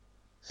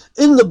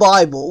In the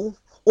Bible,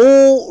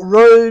 all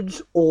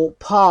roads or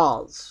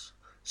paths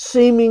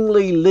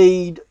seemingly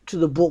lead to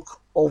the book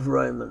of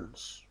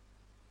Romans.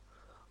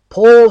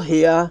 Paul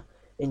here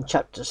in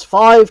chapters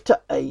 5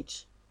 to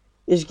 8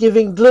 is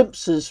giving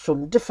glimpses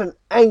from different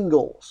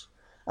angles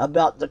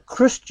about the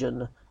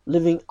Christian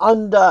living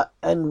under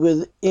and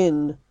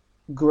within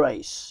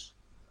grace.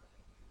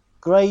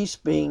 Grace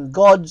being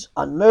God's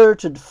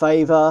unmerited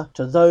favour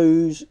to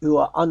those who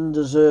are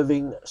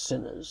undeserving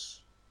sinners.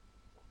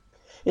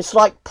 It's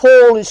like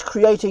Paul is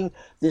creating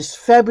this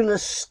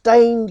fabulous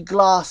stained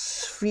glass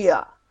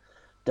sphere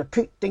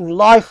depicting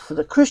life for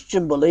the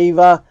Christian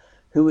believer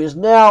who is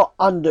now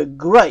under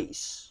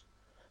grace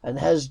and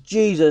has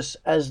Jesus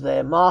as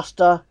their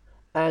Master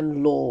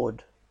and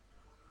Lord.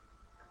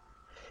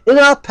 In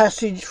our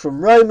passage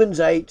from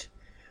Romans 8,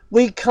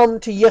 we come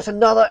to yet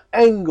another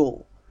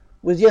angle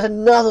with yet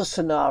another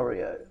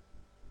scenario.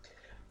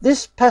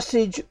 This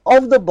passage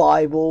of the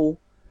Bible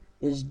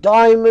is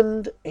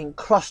diamond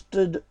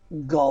encrusted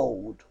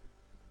gold,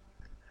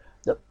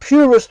 the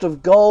purest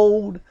of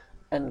gold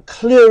and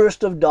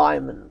clearest of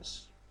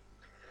diamonds.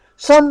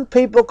 Some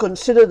people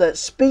consider that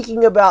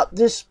speaking about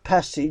this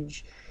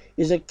passage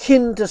is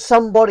akin to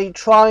somebody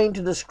trying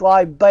to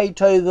describe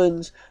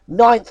Beethoven's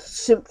Ninth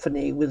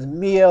Symphony with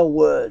mere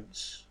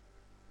words.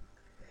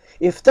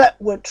 If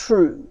that were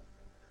true,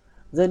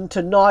 then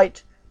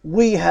tonight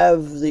we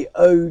have the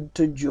Ode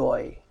to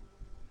Joy.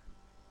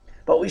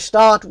 But we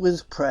start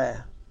with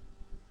prayer.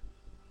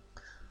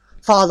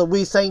 Father,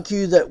 we thank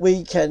you that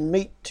we can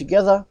meet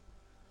together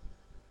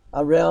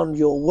around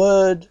your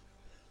word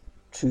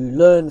to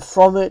learn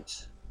from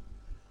it,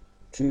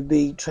 to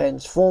be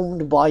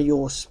transformed by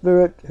your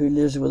Spirit who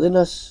lives within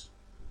us.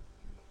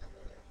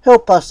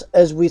 Help us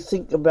as we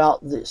think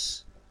about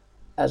this,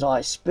 as I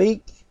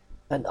speak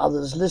and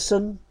others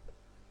listen,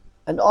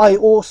 and I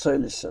also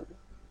listen,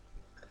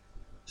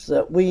 so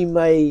that we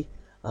may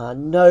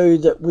know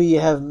that we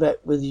have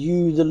met with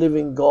you, the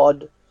living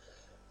God,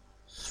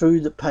 through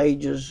the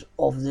pages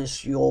of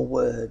this your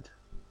word.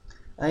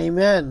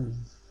 Amen.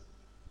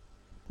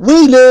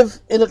 We live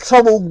in a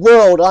troubled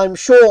world. I'm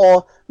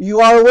sure you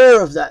are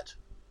aware of that,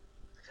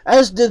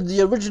 as did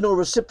the original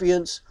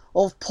recipients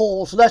of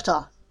Paul's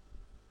letter.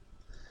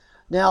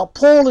 Now,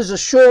 Paul is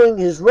assuring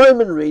his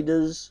Roman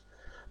readers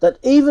that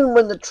even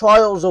when the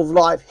trials of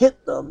life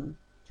hit them,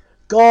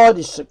 God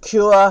is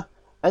secure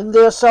and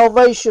their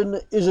salvation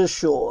is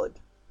assured.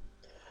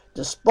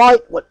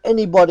 Despite what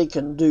anybody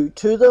can do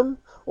to them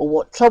or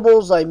what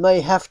troubles they may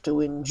have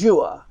to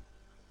endure,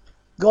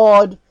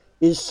 God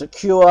is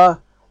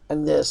secure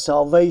and their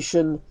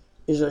salvation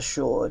is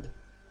assured.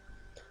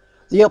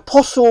 The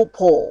Apostle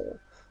Paul,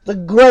 the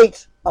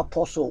great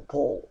Apostle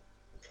Paul,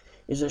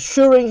 is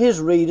assuring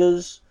his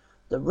readers,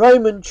 the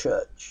Roman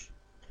Church,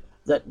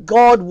 that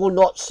God will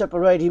not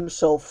separate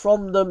himself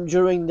from them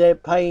during their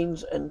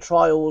pains and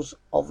trials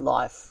of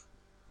life.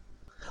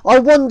 I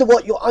wonder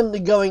what you're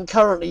undergoing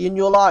currently in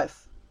your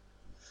life.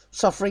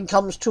 Suffering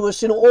comes to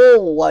us in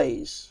all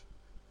ways,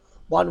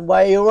 one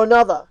way or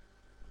another.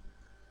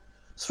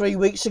 3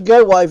 weeks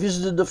ago I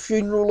visited the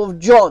funeral of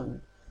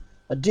John,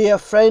 a dear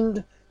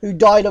friend who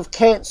died of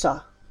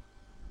cancer.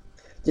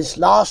 This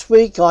last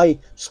week I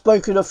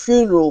spoke at a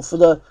funeral for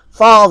the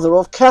father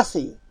of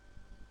Kathy,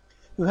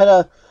 who had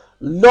a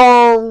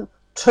long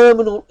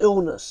terminal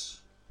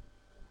illness,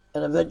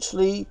 and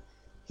eventually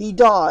he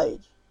died.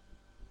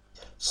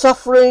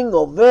 Suffering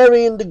of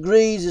varying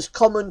degrees is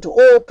common to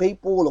all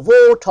people of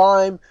all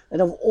time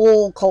and of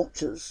all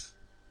cultures,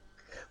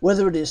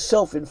 whether it is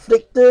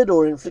self-inflicted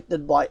or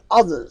inflicted by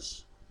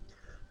others.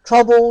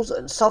 Troubles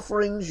and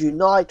sufferings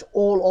unite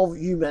all of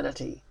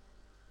humanity.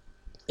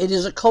 It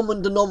is a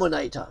common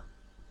denominator.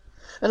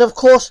 And of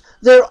course,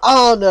 there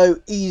are no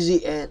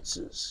easy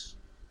answers.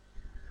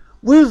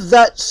 With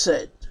that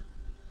said,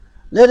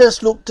 let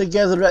us look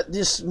together at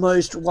this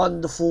most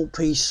wonderful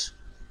piece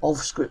of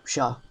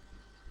Scripture.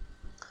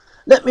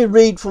 Let me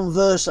read from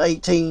verse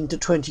 18 to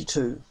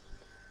 22.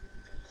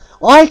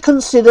 I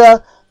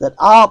consider that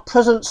our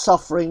present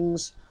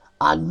sufferings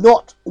are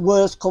not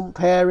worth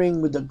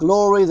comparing with the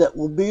glory that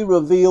will be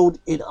revealed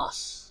in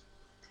us.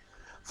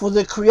 For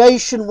the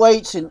creation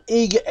waits in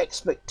eager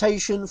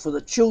expectation for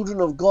the children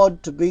of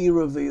God to be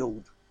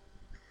revealed.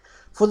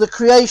 For the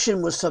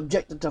creation was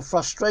subjected to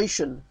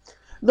frustration,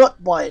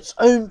 not by its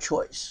own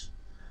choice,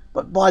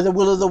 but by the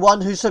will of the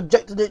one who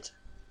subjected it,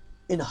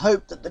 in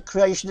hope that the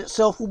creation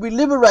itself will be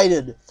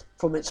liberated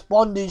from its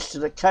bondage to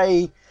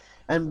decay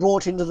and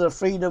brought into the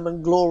freedom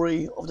and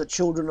glory of the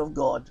children of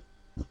God.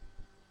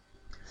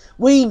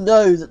 We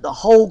know that the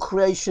whole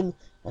creation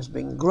has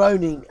been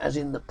groaning as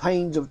in the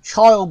pains of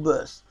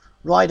childbirth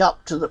right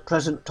up to the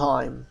present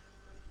time.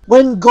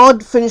 When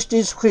God finished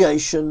his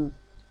creation,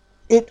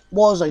 it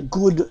was a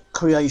good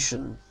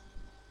creation.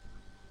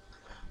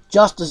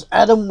 Just as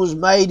Adam was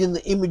made in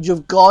the image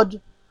of God,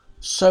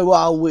 so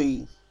are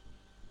we.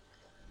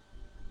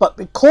 But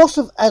because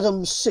of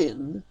Adam's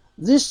sin,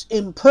 this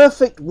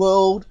imperfect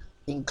world,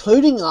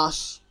 including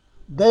us,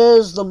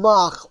 bears the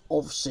mark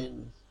of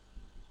sin.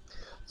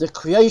 The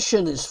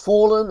creation is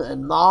fallen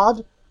and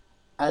marred,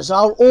 as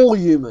are all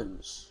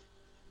humans.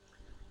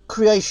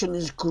 Creation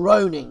is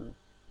groaning.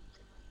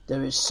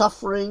 There is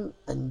suffering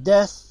and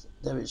death,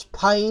 there is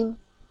pain,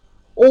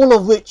 all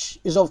of which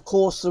is of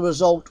course the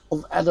result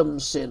of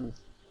Adam's sin.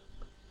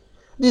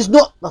 It is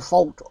not the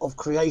fault of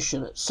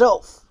creation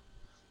itself.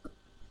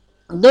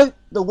 Note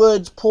the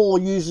words Paul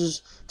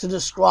uses to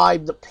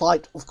describe the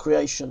plight of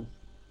creation.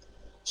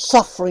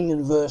 Suffering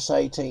in verse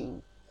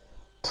 18,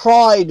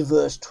 pride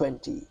verse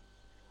 20,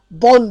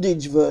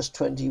 bondage verse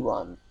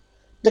 21,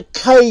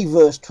 decay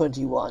verse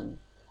 21,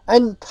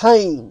 and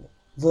pain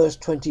verse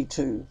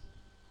 22.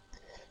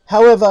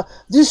 However,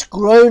 this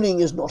groaning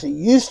is not a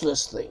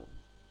useless thing.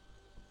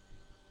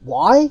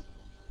 Why?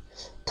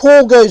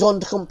 Paul goes on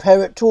to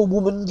compare it to a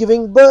woman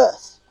giving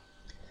birth.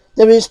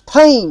 There is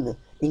pain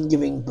in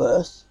giving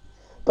birth,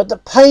 but the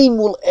pain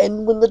will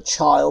end when the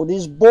child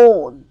is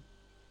born.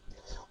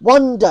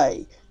 One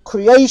day,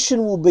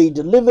 creation will be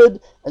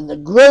delivered, and the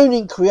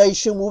groaning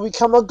creation will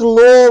become a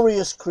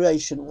glorious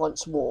creation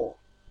once more.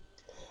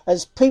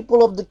 As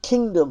people of the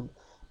kingdom,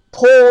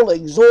 Paul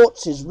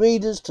exhorts his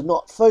readers to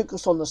not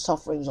focus on the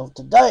sufferings of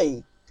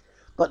today,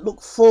 but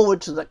look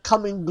forward to the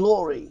coming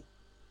glory.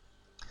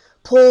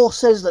 Paul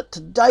says that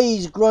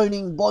today's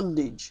groaning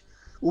bondage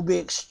will be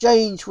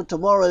exchanged for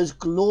tomorrow's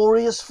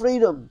glorious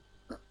freedom.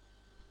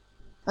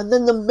 And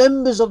then the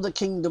members of the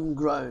kingdom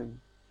groan.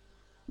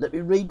 Let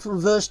me read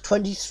from verse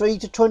 23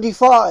 to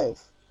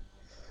 25.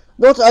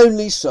 Not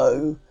only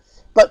so,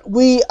 but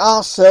we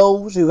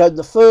ourselves who have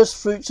the first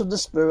fruits of the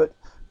Spirit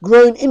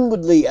groan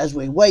inwardly as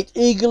we wait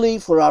eagerly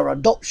for our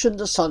adoption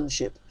to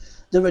sonship,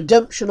 the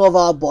redemption of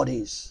our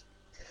bodies.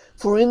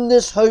 For in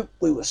this hope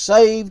we were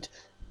saved,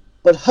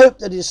 but hope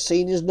that is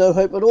seen is no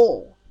hope at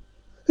all.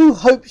 Who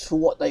hopes for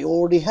what they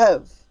already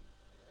have?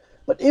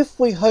 But if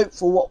we hope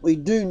for what we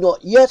do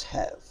not yet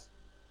have,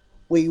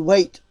 we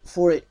wait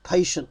for it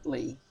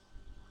patiently.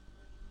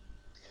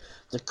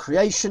 The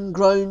creation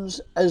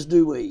groans, as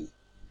do we.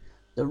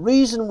 The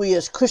reason we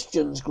as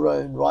Christians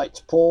groan,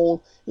 writes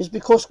Paul, is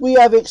because we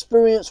have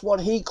experienced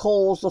what he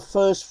calls the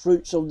first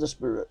fruits of the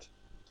Spirit.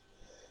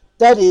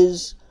 That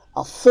is,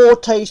 a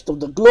foretaste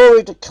of the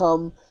glory to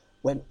come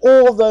when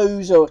all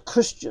those who are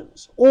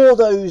Christians, all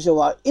those who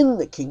are in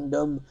the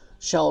kingdom,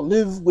 shall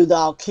live with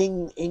our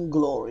King in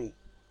glory.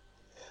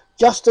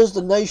 Just as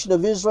the nation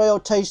of Israel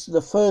tasted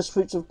the first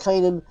fruits of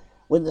Canaan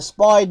when the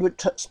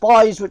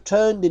spies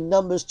returned in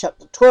Numbers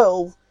chapter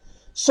 12,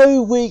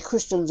 so we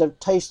Christians have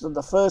tasted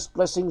the first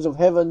blessings of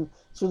heaven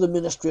through the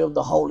ministry of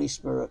the Holy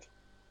Spirit.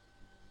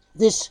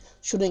 This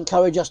should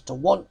encourage us to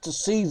want to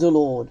see the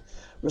Lord,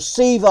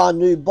 receive our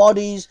new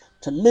bodies,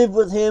 to live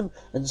with him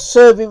and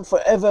serve him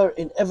forever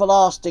in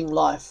everlasting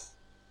life.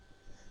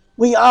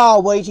 We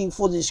are waiting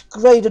for this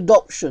great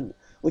adoption,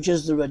 which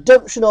is the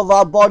redemption of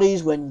our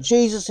bodies when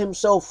Jesus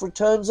himself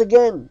returns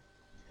again.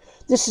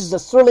 This is the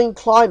thrilling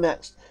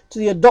climax to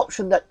the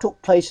adoption that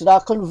took place at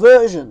our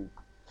conversion,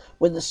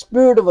 when the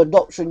Spirit of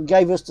adoption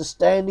gave us the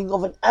standing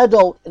of an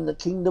adult in the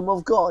kingdom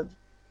of God.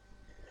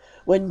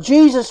 When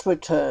Jesus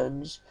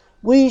returns,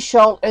 we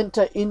shall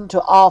enter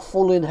into our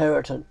full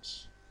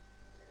inheritance.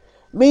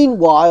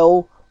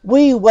 Meanwhile,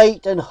 we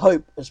wait and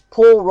hope, as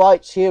Paul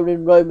writes here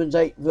in Romans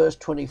 8 verse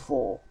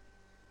 24.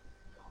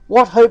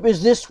 What hope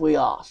is this, we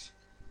ask?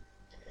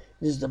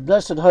 It is the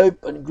blessed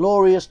hope and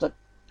glorious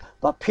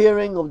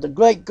appearing of the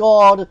great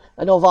God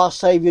and of our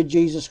Saviour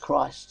Jesus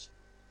Christ.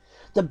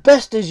 The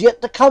best is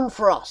yet to come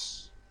for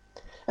us.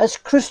 As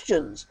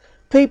Christians,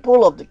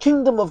 people of the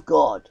kingdom of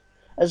God,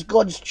 as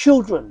God's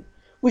children,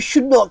 we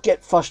should not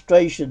get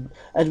frustration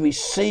as we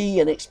see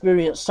and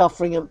experience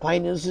suffering and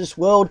pain in this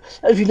world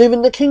as we live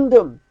in the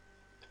kingdom.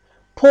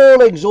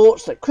 Paul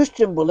exhorts that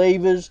Christian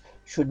believers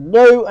should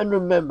know and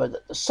remember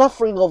that the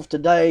suffering of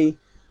today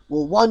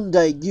will one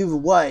day give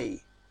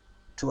way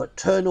to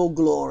eternal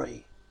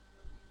glory.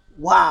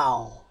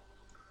 Wow!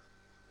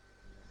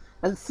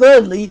 And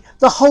thirdly,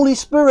 the Holy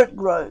Spirit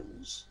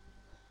groans.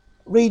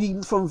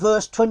 Reading from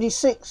verse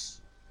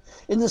 26.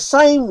 In the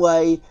same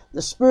way,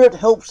 the Spirit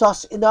helps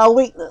us in our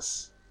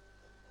weakness.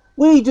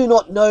 We do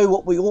not know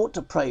what we ought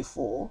to pray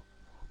for,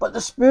 but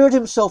the Spirit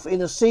himself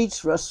intercedes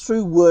for us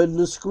through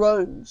wordless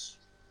groans.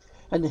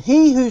 And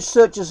he who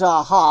searches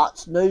our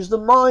hearts knows the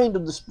mind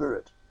of the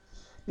Spirit,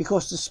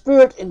 because the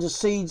Spirit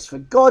intercedes for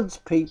God's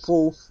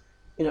people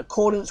in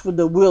accordance with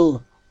the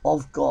will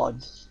of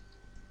God.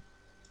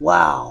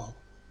 Wow!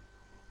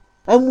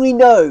 And we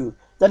know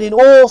that in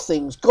all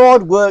things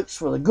God works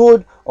for the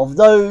good of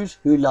those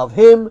who love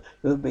him,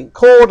 who have been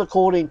called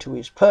according to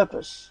his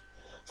purpose.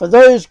 For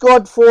those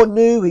God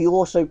foreknew, he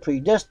also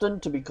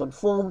predestined to be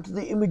conformed to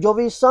the image of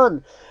his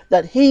Son,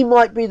 that he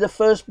might be the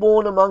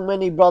firstborn among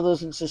many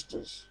brothers and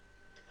sisters.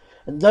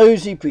 And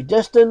those he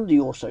predestined,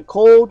 he also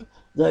called.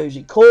 Those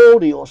he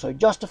called, he also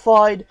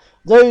justified.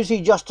 Those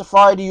he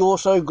justified, he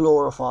also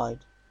glorified.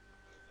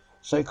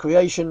 So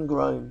creation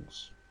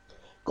groans.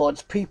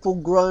 God's people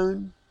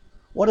groan.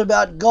 What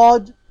about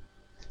God?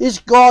 Is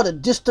God a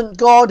distant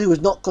God who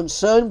is not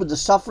concerned with the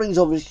sufferings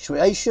of his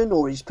creation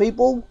or his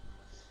people?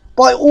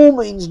 By all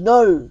means,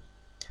 no.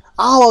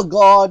 Our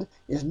God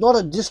is not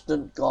a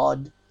distant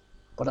God,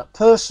 but a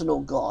personal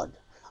God,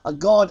 a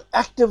God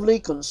actively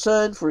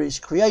concerned for his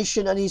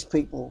creation and his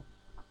people.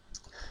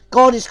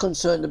 God is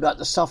concerned about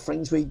the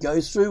sufferings we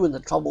go through and the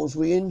troubles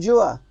we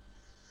endure.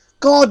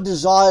 God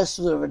desires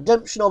the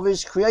redemption of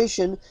his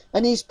creation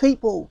and his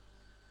people.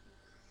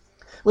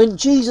 When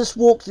Jesus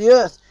walked the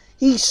earth,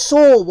 he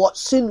saw what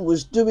sin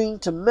was doing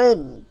to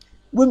men,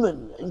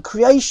 women, and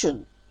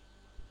creation.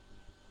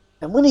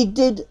 And when he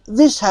did,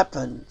 this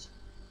happened.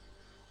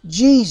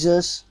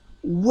 Jesus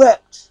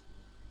wept.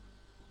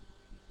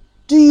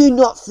 Do you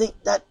not think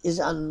that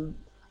is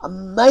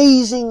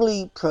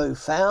amazingly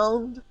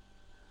profound?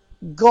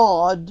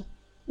 God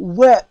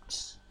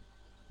wept.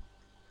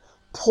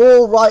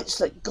 Paul writes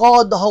that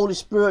God, the Holy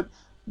Spirit,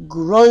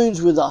 groans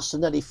with us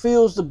and that he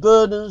feels the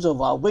burdens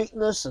of our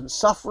weakness and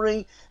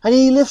suffering and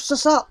he lifts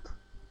us up.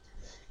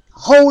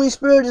 Holy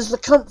Spirit is the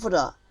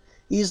comforter.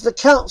 He is the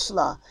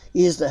counselor.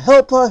 He is the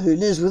helper who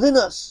lives within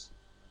us.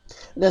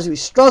 And as we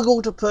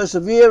struggle to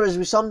persevere, as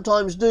we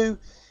sometimes do,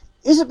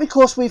 is it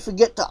because we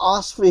forget to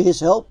ask for his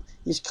help,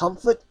 his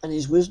comfort and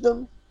his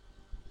wisdom?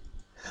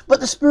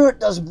 But the Spirit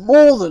does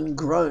more than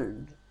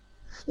groan.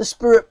 The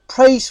Spirit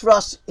prays for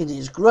us in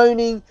his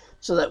groaning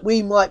so that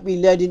we might be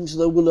led into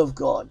the will of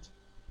God.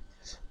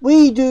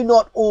 We do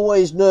not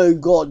always know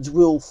God's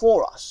will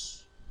for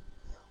us.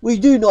 We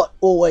do not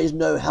always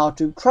know how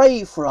to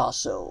pray for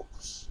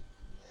ourselves.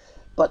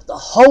 But the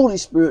Holy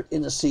Spirit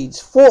intercedes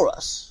for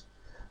us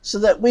so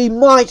that we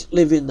might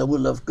live in the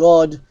will of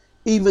God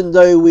even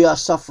though we are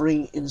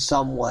suffering in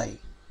some way.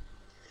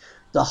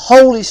 The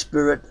Holy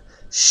Spirit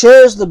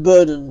shares the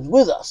burden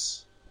with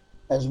us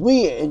as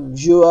we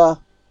endure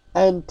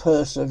and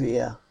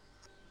persevere.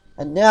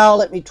 And now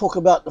let me talk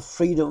about the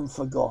freedom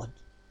for God.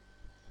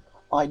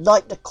 I'd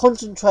like to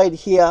concentrate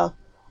here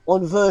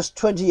on verse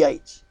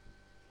 28.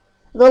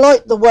 And I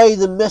like the way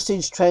the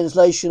Message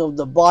translation of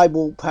the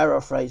Bible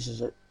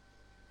paraphrases it.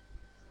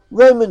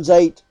 Romans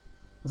 8,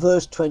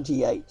 verse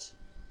 28.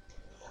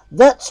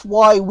 That's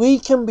why we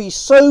can be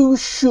so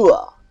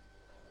sure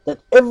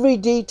that every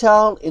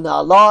detail in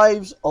our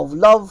lives of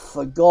love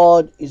for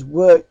God is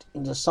worked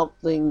into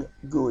something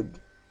good.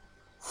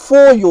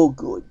 For your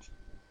good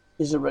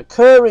is a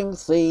recurring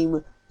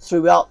theme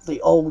throughout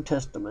the Old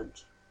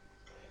Testament.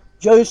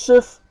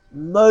 Joseph,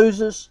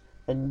 Moses,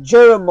 and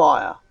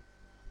Jeremiah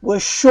were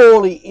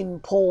surely in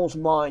Paul's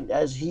mind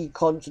as he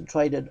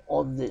concentrated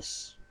on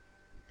this.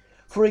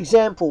 For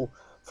example,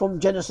 from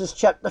Genesis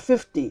chapter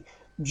 50,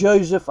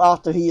 Joseph,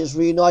 after he is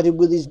reunited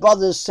with his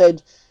brothers,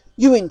 said,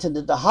 "You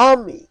intended to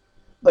harm me,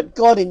 but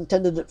God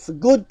intended it for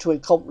good to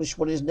accomplish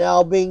what is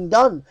now being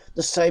done,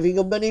 the saving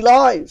of many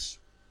lives."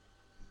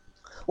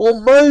 Or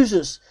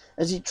Moses,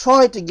 as he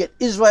tried to get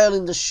Israel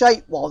into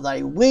shape while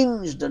they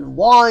whinged and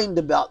whined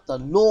about the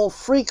law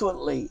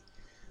frequently,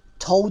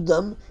 told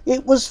them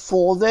it was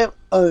for their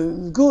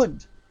own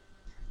good.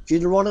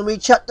 Deuteronomy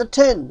chapter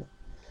 10.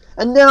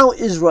 And now,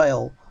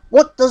 Israel,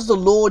 what does the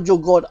Lord your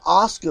God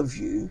ask of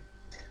you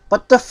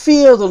but to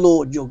fear the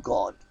Lord your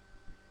God?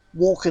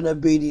 Walk in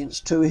obedience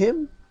to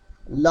him,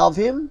 love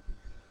him,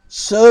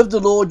 serve the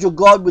Lord your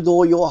God with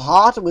all your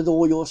heart and with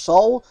all your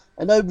soul,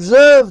 and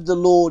observe the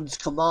Lord's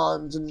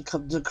commands and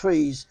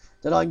decrees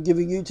that I'm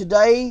giving you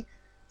today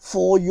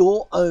for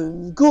your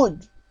own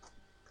good.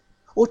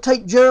 Or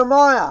take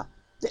Jeremiah,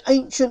 the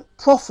ancient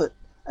prophet,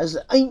 as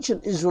the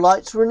ancient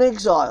Israelites were in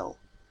exile.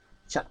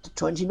 Chapter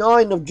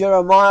 29 of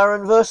Jeremiah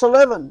and verse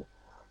 11.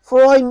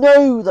 For I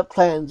know the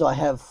plans I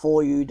have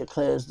for you,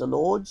 declares the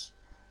Lord,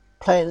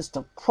 plans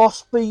to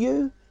prosper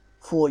you,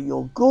 for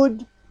your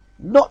good,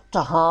 not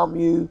to harm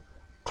you,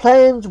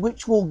 plans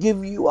which will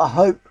give you a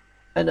hope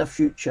and a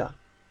future.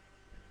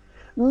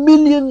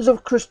 Millions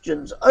of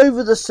Christians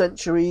over the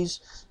centuries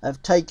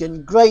have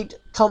taken great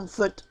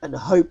comfort and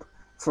hope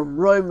from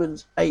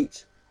Romans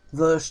 8,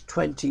 verse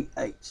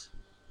 28.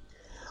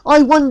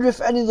 I wonder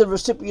if any of the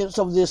recipients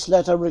of this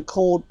letter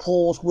recalled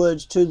Paul's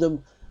words to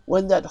them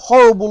when that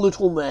horrible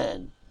little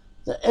man,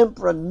 the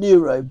Emperor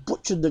Nero,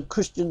 butchered the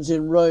Christians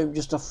in Rome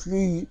just a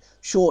few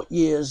short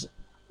years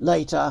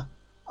later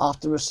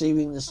after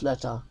receiving this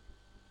letter.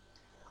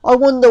 I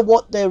wonder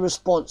what their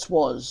response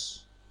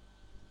was,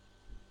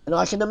 and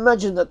I can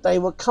imagine that they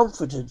were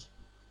comforted.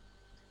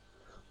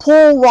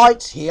 Paul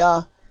writes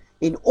here,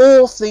 "In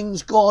all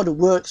things God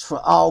works for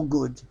our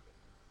good."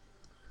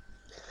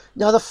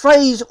 Now the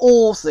phrase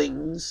 "all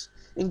things"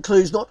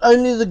 includes not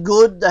only the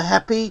good, the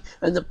happy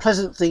and the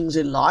pleasant things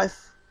in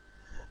life,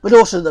 but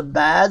also the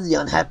bad, the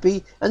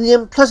unhappy and the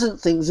unpleasant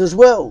things as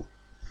well.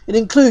 It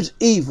includes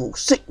evil,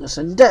 sickness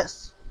and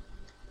death.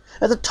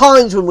 At the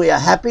times when we are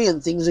happy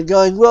and things are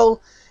going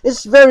well,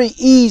 it's very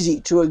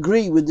easy to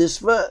agree with this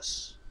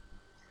verse.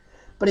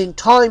 But in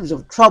times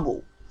of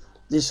trouble,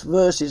 this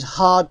verse is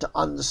hard to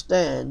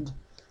understand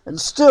and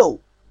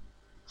still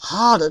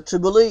harder to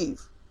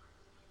believe.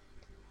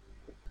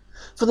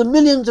 For the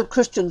millions of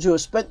Christians who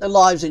have spent their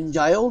lives in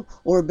jail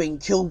or have been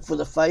killed for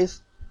the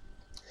faith,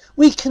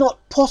 we cannot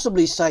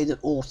possibly say that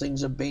all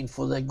things have been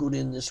for their good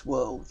in this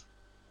world.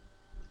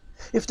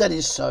 If that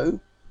is so,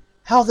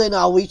 How then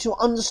are we to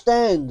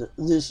understand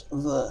this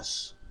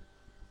verse?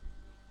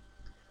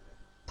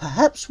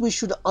 Perhaps we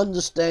should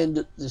understand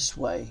it this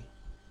way.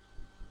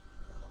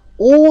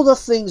 All the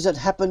things that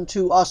happen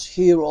to us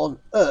here on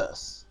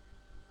earth,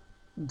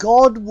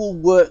 God will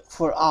work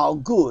for our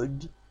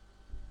good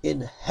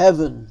in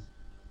heaven.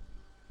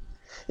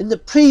 In the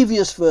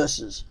previous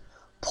verses,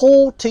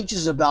 Paul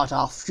teaches about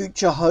our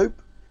future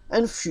hope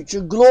and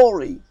future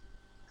glory.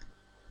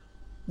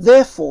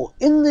 Therefore,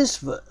 in this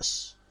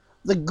verse,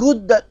 the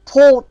good that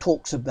Paul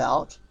talks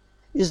about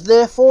is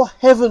therefore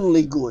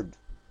heavenly good,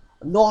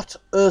 not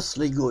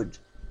earthly good.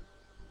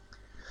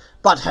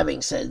 But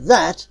having said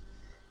that,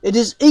 it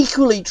is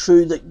equally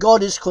true that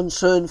God is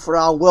concerned for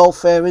our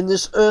welfare in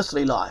this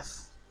earthly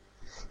life.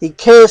 He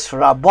cares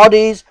for our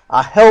bodies,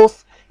 our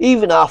health,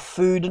 even our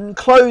food and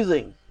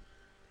clothing.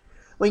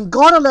 When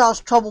God allows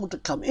trouble to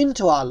come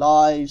into our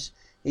lives,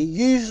 He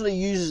usually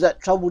uses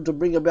that trouble to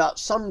bring about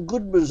some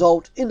good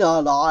result in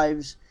our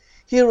lives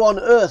here on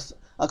earth,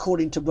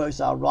 according to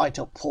both our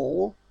writer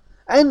Paul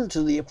and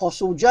to the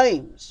Apostle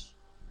James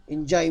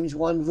in James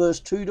 1 verse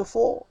 2 to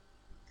 4.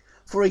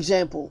 For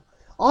example,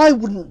 I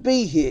wouldn't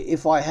be here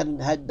if I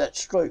hadn't had that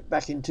stroke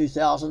back in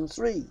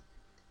 2003.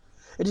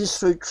 It is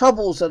through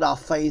troubles that our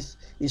faith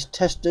is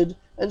tested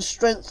and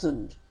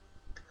strengthened.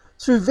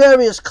 Through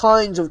various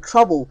kinds of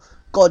trouble,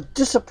 God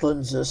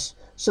disciplines us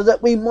so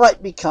that we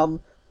might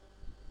become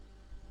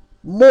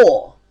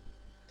more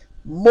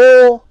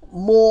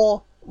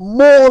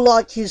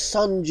like His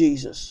Son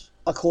Jesus,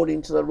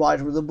 according to the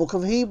writer of the book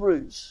of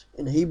Hebrews,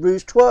 in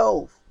Hebrews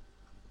 12.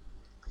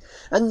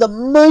 And the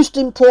most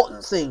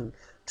important thing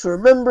to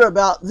remember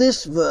about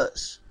this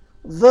verse,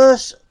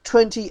 verse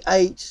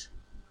 28,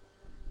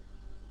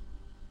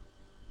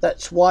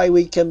 that's why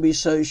we can be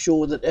so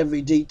sure that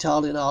every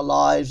detail in our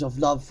lives of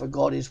love for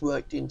God is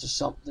worked into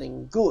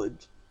something good.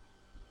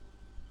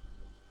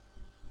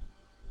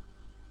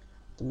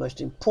 The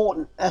most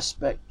important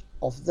aspect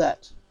of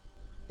that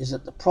is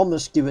that the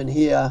promise given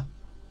here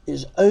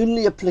is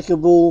only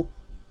applicable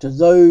to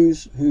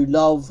those who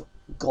love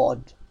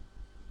God,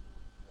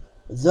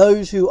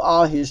 those who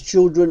are His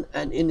children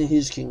and in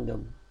His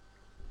kingdom.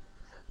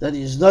 That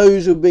is,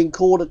 those who have been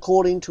called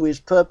according to His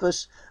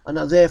purpose and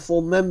are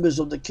therefore members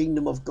of the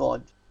kingdom of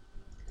God.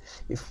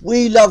 If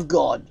we love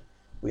God,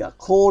 we are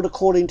called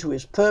according to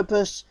His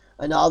purpose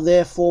and are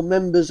therefore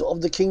members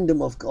of the kingdom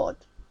of God.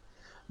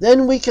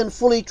 Then we can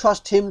fully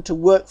trust Him to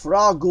work for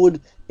our good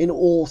in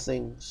all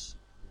things.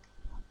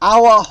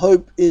 Our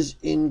hope is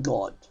in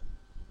God.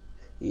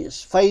 He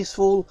is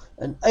faithful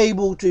and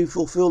able to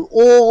fulfill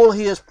all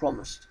He has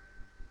promised.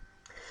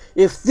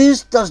 If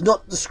this does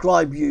not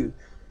describe you,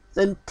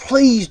 then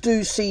please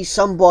do see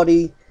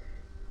somebody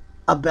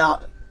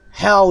about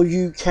how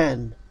you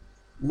can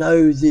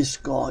know this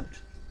God.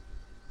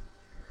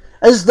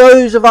 As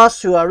those of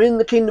us who are in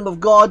the kingdom of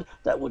God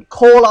that would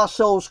call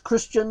ourselves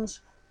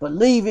Christians,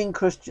 believing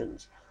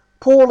Christians,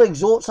 Paul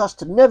exhorts us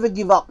to never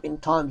give up in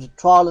times of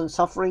trial and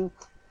suffering.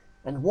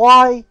 And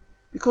why?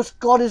 Because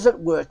God is at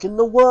work in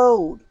the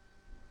world.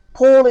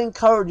 Paul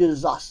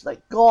encourages us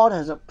that God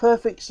has a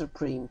perfect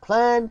supreme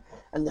plan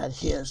and that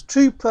He has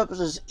two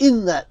purposes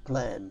in that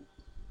plan: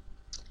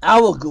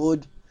 our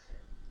good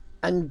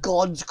and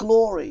God's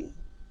glory.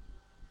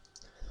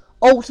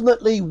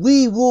 Ultimately,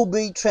 we will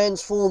be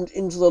transformed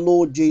into the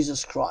Lord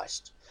Jesus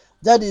Christ.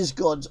 That is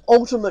God's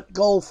ultimate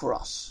goal for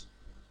us,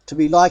 to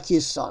be like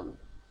His Son.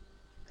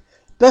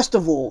 Best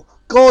of all,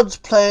 God's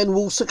plan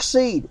will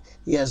succeed.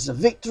 He has the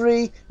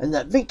victory, and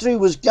that victory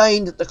was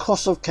gained at the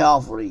cross of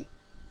Calvary.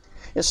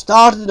 It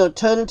started in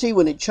eternity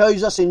when He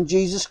chose us in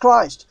Jesus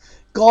Christ.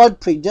 God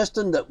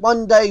predestined that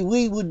one day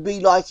we would be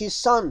like His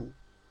Son.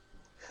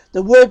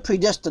 The word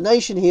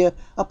predestination here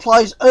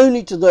applies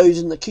only to those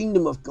in the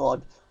kingdom of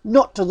God,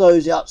 not to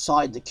those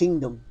outside the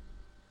kingdom.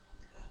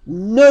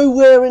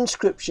 Nowhere in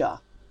Scripture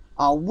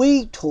are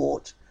we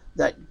taught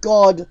that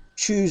God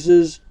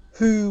chooses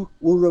who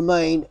will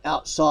remain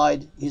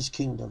outside His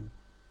kingdom.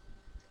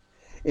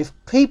 If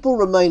people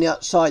remain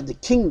outside the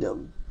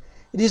kingdom,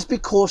 it is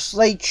because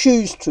they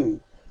choose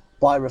to,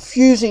 by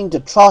refusing to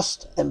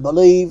trust and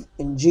believe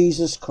in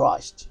Jesus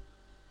Christ.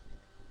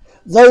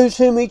 Those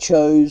whom He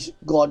chose,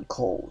 God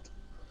called,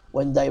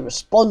 when they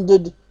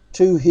responded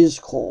to His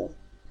call.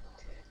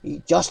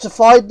 He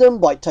justified them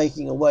by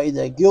taking away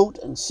their guilt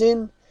and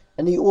sin,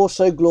 and He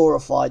also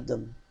glorified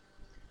them.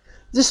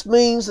 This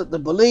means that the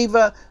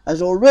believer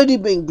has already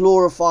been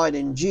glorified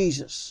in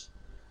Jesus.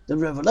 The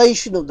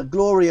revelation of the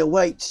glory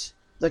awaits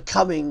the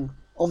coming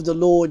of the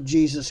Lord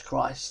Jesus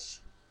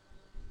Christ.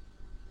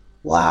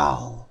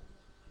 Wow!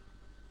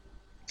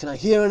 Can I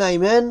hear an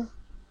amen?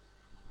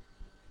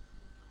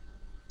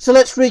 So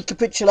let's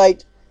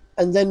recapitulate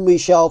and then we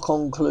shall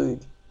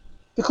conclude.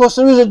 Because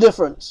there is a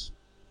difference.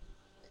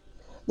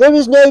 There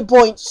is no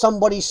point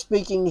somebody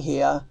speaking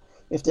here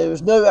if there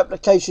is no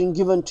application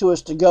given to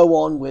us to go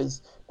on with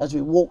as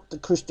we walk the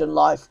Christian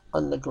life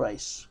under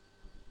grace.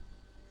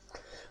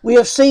 We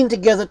have seen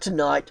together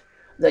tonight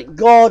that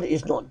God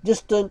is not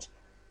distant,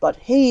 but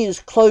He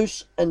is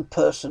close and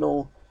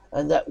personal,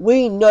 and that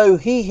we know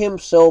he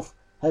himself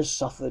has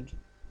suffered.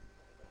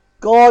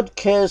 God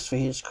cares for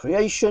his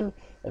creation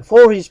and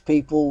for his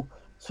people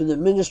through the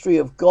ministry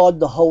of God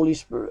the Holy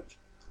Spirit.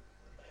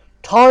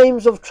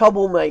 Times of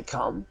trouble may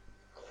come,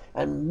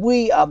 and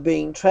we are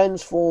being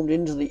transformed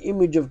into the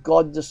image of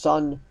God the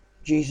Son,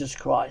 Jesus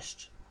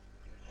Christ.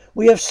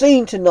 We have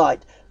seen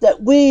tonight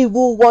that we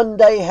will one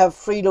day have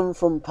freedom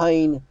from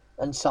pain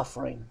and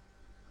suffering.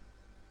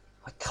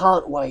 I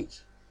can't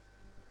wait.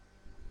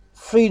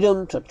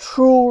 Freedom to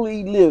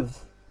truly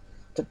live,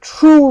 to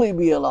truly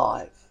be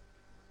alive.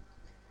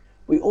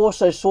 We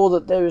also saw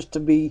that there is to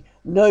be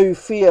no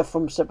fear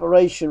from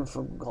separation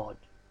from God.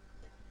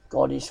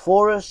 God is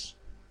for us.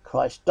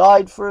 Christ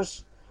died for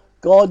us.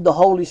 God, the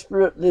Holy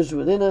Spirit, lives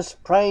within us,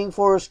 praying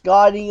for us,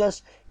 guiding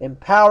us,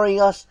 empowering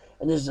us,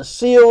 and is the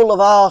seal of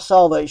our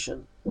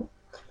salvation.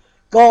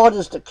 God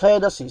has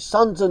declared us his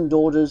sons and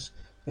daughters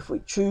if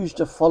we choose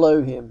to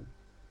follow him.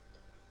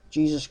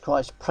 Jesus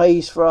Christ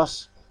prays for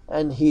us,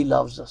 and he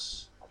loves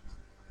us.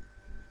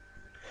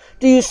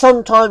 Do you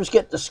sometimes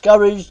get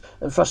discouraged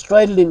and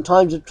frustrated in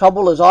times of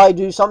trouble, as I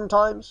do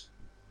sometimes?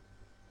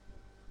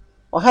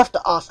 I have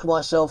to ask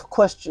myself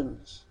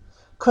questions.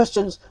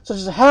 Questions such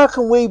as, how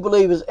can we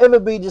believers ever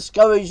be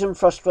discouraged and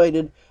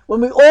frustrated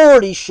when we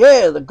already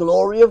share the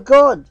glory of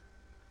God?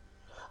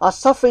 Our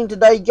suffering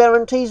today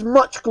guarantees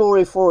much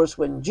glory for us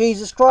when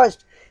Jesus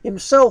Christ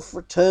himself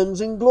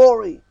returns in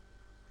glory.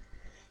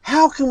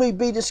 How can we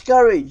be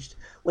discouraged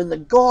when the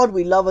God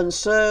we love and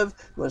serve,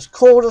 who has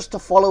called us to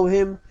follow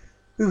him,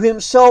 who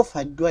himself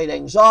had great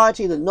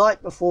anxiety the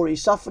night before he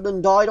suffered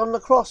and died on the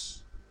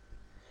cross?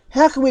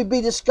 How can we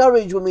be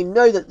discouraged when we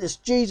know that this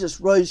Jesus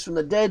rose from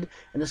the dead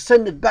and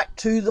ascended back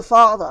to the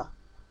Father?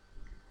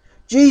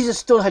 Jesus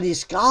still had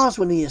his scars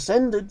when he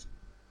ascended.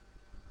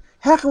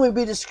 How can we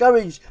be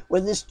discouraged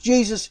when this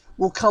Jesus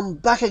will come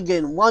back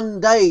again one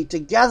day to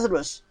gather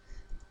us?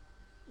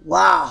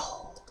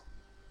 Wow!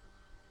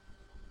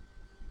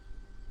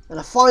 And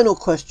a final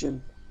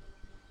question.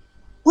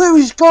 Where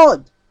is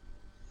God?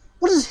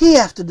 What does he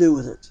have to do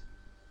with it?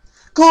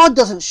 God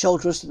doesn't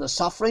shelter us in the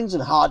sufferings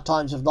and hard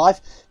times of life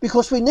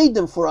because we need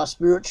them for our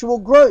spiritual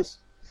growth.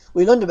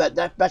 We learned about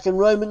that back in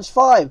Romans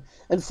 5,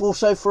 and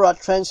also for our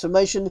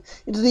transformation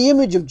into the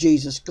image of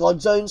Jesus,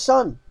 God's own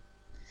Son.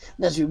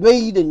 And as we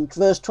read in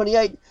verse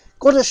 28,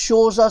 God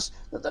assures us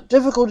that the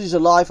difficulties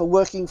of life are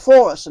working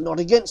for us and not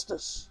against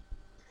us.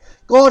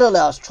 God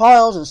allows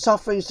trials and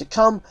sufferings to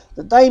come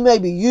that they may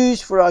be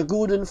used for our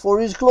good and for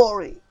his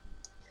glory.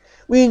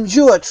 We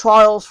endure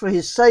trials for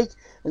his sake,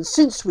 and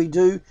since we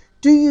do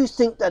you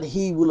think that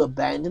he will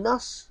abandon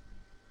us?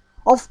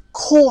 Of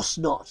course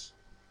not.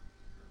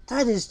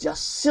 That is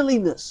just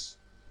silliness.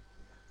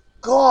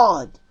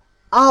 God,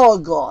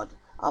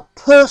 our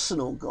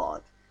personal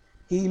God,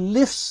 he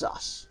lifts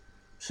us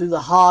through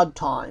the hard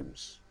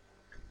times.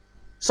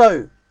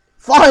 So,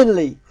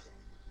 finally,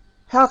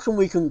 how can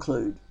we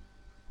conclude?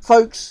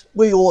 Folks,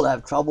 we all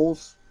have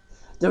troubles.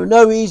 There are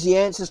no easy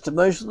answers to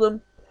most of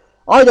them.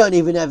 I don't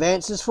even have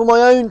answers for my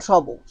own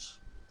troubles.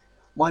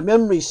 My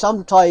memory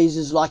sometimes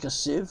is like a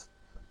sieve.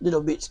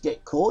 Little bits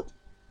get caught.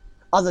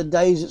 Other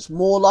days it's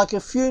more like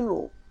a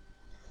funeral.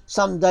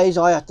 Some days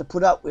I have to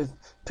put up with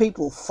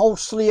people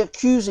falsely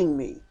accusing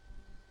me.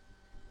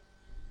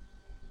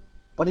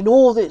 But in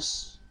all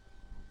this,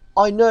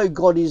 I know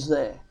God is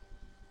there.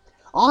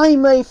 I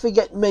may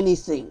forget many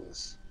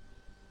things,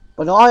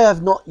 but I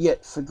have not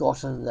yet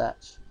forgotten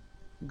that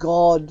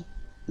God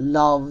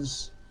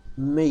loves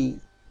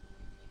me.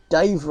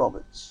 Dave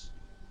Roberts.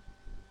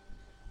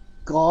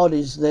 God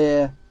is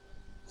there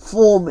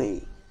for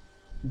me.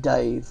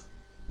 Dave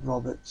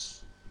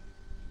Roberts.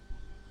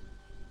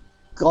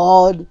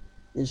 God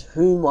is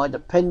whom I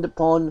depend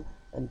upon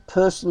and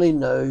personally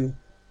know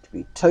to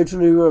be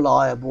totally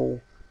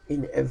reliable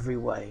in every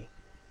way.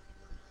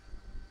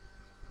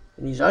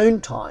 In his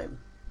own time,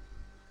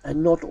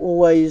 and not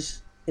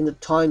always in the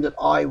time that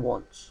I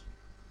want,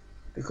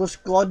 because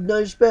God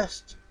knows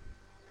best.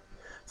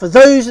 For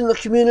those in the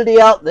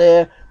community out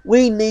there,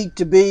 we need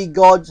to be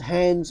God's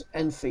hands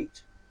and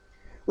feet.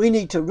 We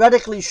need to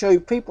radically show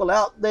people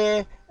out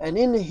there and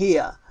in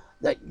here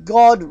that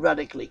God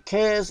radically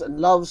cares and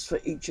loves for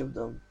each of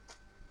them.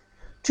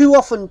 Too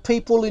often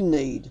people in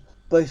need,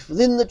 both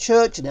within the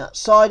church and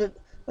outside it,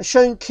 are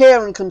shown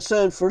care and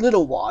concern for a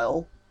little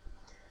while,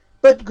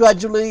 but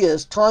gradually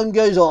as time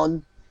goes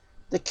on,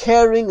 the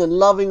caring and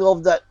loving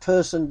of that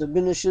person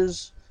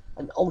diminishes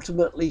and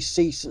ultimately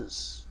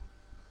ceases.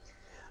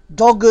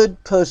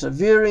 Dogged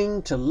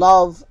persevering to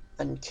love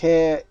and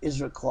care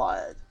is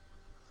required.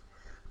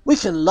 We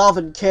can love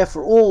and care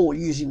for all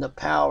using the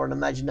power and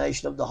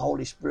imagination of the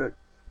Holy Spirit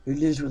who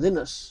lives within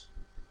us.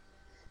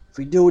 If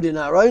we do it in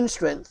our own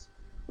strength,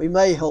 we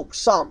may help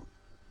some,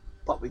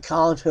 but we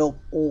can't help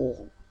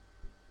all.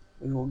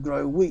 We will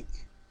grow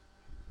weak.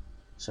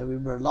 So we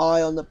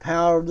rely on the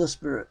power of the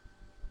Spirit.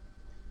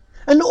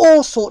 And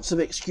all sorts of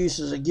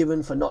excuses are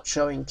given for not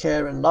showing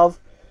care and love,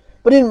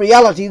 but in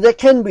reality there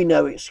can be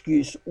no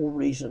excuse or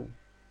reason.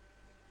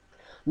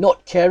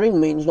 Not caring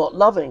means not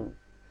loving.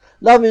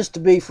 Love is to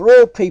be for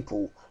all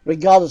people,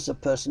 regardless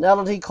of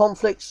personality,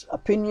 conflicts,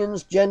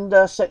 opinions,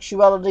 gender,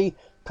 sexuality,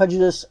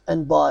 prejudice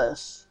and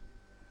bias.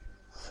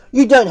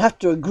 You don't have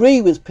to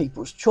agree with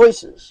people's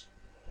choices,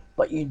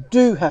 but you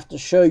do have to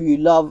show you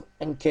love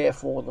and care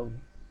for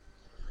them.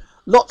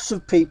 Lots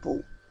of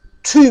people,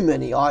 too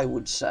many I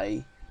would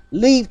say,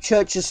 leave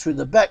churches through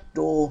the back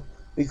door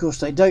because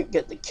they don't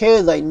get the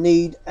care they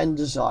need and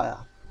desire.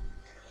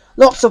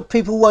 Lots of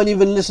people won't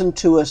even listen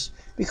to us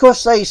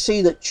because they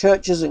see that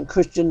churches and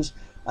Christians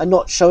are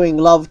not showing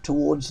love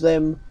towards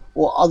them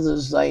or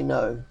others they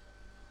know.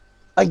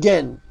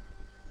 Again,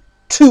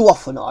 too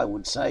often I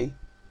would say.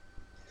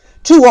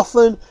 Too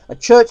often a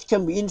church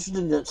can be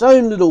interested in its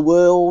own little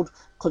world,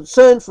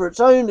 concerned for its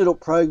own little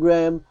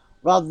program,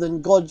 rather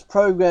than God's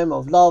program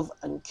of love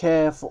and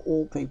care for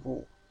all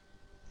people.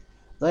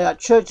 They are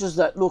churches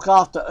that look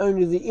after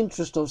only the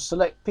interest of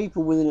select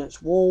people within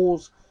its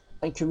walls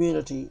and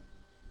community.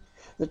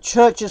 The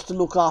church is to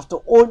look after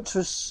all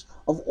interests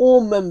of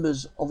all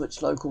members of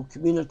its local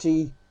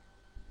community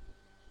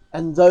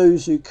and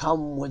those who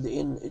come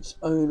within its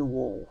own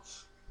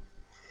walls.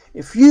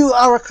 If you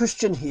are a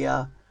Christian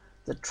here,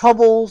 the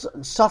troubles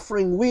and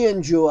suffering we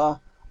endure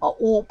are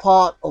all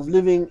part of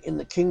living in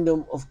the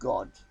kingdom of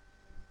God.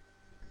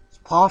 It's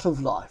part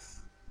of life.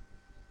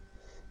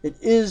 It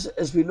is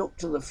as we look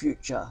to the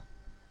future,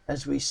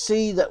 as we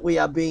see that we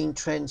are being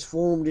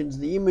transformed into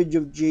the image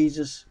of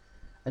Jesus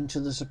and to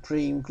the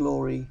supreme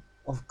glory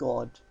of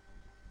God,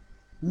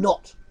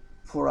 not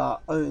for our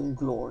own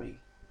glory.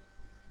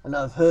 And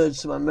I've heard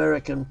some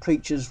American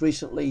preachers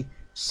recently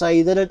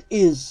say that it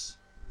is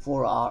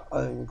for our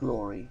own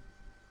glory.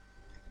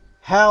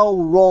 How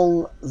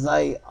wrong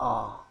they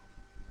are.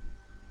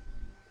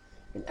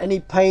 In any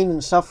pain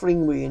and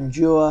suffering we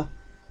endure,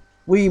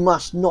 we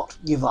must not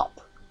give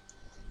up.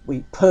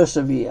 We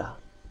persevere.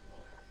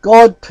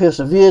 God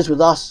perseveres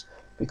with us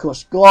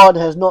because God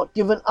has not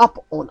given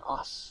up on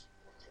us,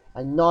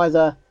 and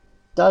neither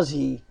does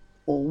he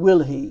or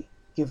will he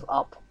give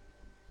up.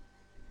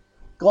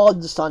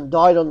 God the Son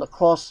died on the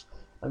cross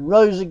and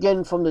rose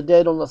again from the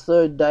dead on the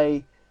third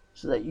day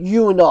so that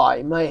you and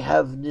I may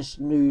have this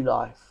new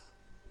life.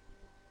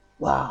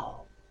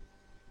 Wow.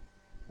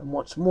 And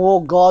what's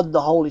more, God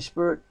the Holy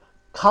Spirit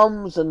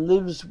comes and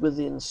lives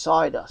within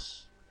inside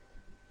us.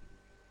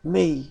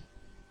 Me,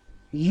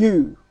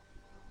 you,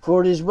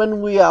 for it is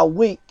when we are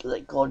weak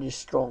that God is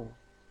strong.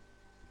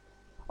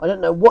 I don't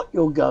know what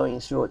you're going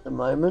through at the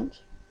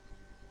moment.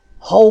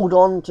 Hold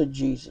on to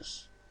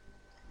Jesus.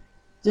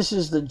 This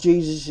is the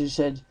Jesus who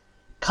said,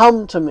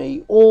 "Come to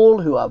me,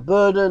 all who are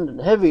burdened and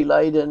heavy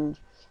laden,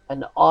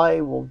 and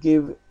I will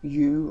give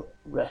you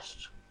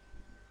rest."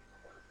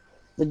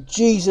 The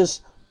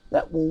Jesus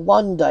that will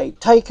one day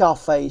take our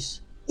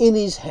face in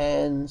his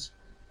hands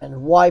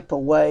and wipe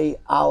away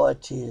our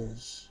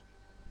tears.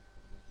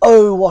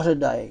 Oh, what a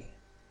day!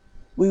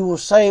 We will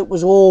say it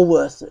was all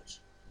worth it.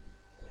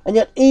 And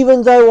yet,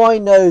 even though I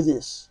know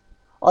this,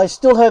 I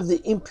still have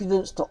the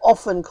impudence to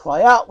often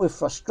cry out with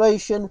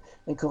frustration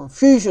and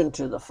confusion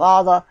to the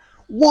Father,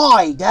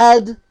 "Why,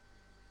 Dad?"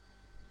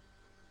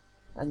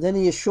 And then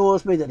he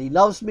assures me that he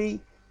loves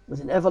me with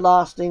an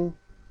everlasting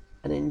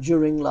and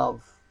enduring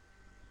love.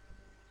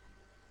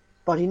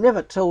 But he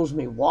never tells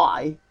me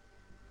why.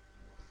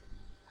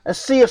 As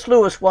C.S.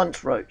 Lewis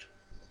once wrote,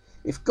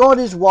 "If God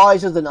is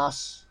wiser than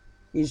us,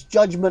 his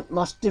judgment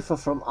must differ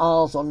from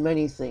ours on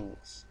many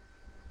things,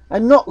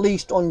 and not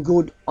least on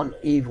good and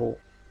evil.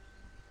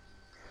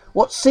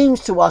 What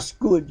seems to us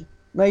good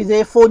may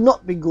therefore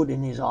not be good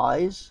in his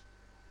eyes,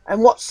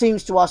 and what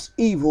seems to us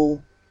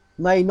evil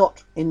may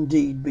not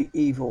indeed be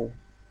evil."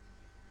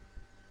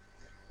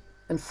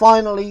 And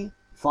finally,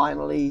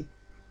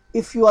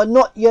 if you are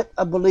not yet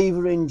a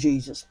believer in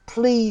Jesus,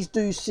 please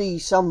do see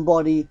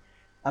somebody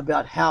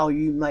about how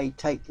you may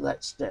take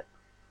that step,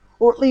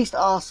 or at least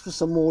ask for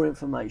some more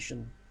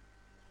information.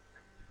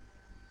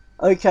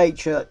 Okay,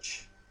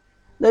 church,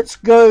 let's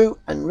go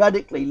and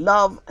radically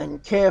love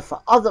and care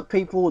for other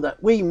people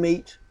that we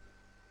meet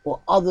or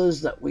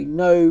others that we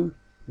know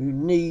who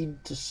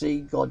need to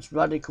see God's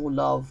radical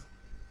love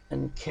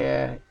and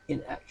care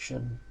in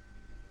action.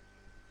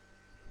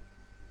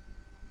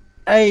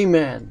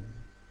 Amen.